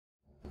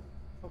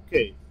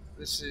Okay,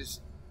 this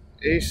is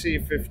AC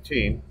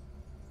 15,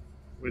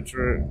 which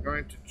we're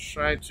going to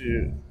try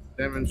to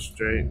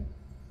demonstrate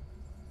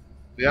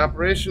the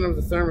operation of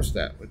the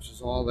thermostat, which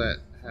is all that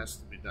has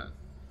to be done.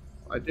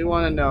 I do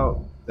want to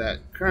note that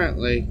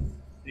currently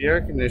the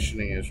air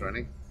conditioning is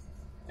running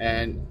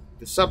and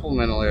the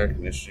supplemental air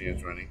conditioning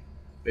is running,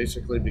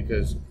 basically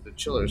because the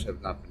chillers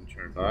have not been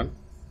turned on.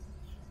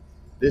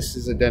 This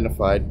is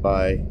identified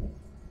by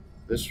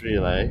this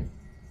relay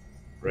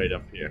right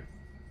up here.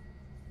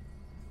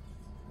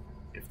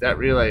 If that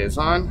relay is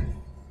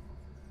on,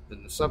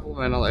 then the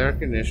supplemental air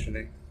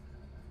conditioning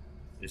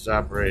is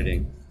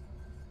operating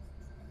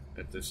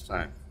at this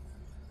time.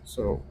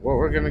 So what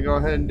we're going to go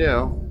ahead and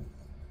do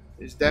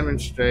is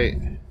demonstrate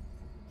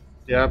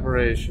the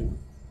operation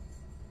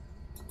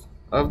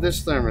of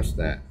this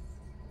thermostat.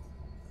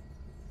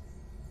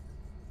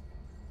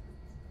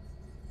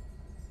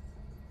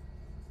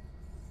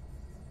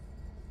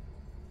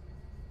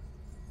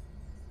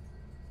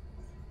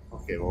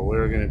 Okay, well,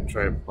 we're going to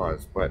try to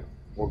pause, but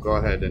we'll go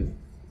ahead and,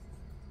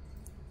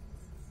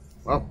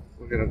 well,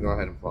 we're going to go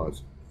ahead and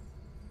pause.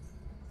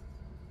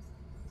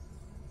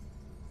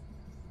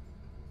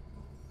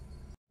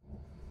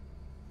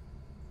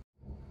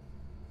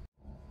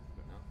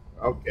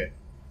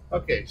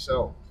 Okay,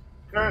 so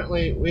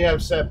currently we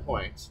have set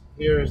points.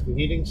 Here is the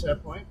heating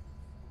set point,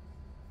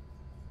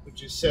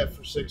 which is set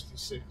for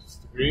 66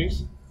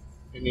 degrees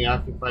in the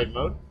occupied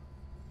mode.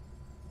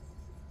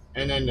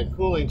 And then the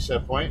cooling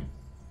set point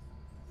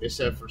is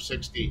set for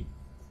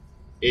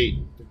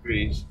 68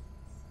 degrees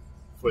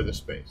for the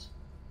space.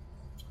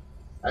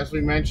 As we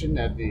mentioned,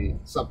 that the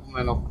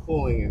supplemental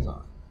cooling is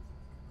on.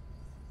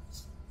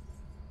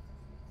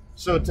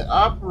 So to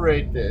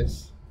operate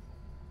this,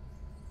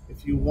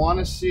 if you want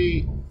to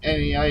see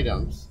any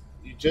items,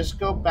 you just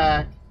go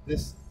back.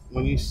 This,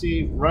 when you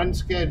see run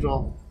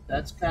schedule,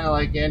 that's kind of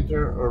like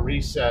enter or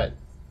reset,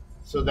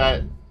 so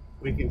that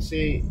we can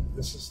see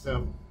the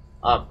system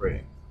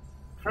operating.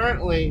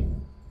 Currently,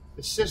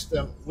 the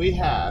system we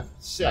have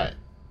set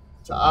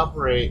to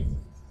operate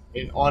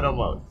in auto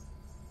mode.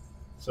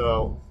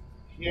 So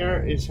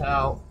here is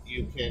how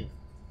you can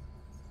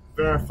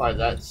verify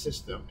that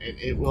system, and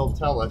it will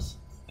tell us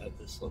at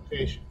this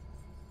location.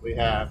 We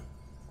have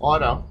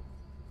auto,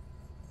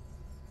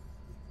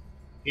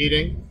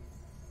 heating,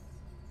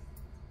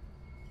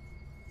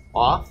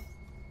 off,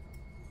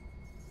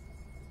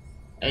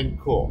 and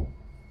cool.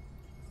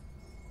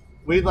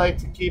 We'd like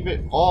to keep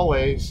it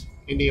always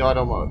in the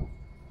auto mode.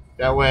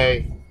 That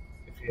way,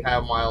 if you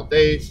have mild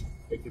days,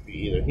 it could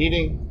be either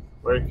heating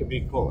or it could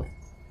be cooling.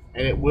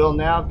 And it will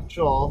now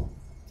control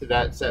to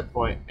that set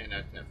point and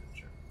that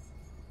temperature.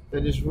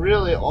 That is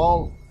really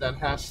all that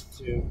has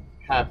to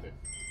happen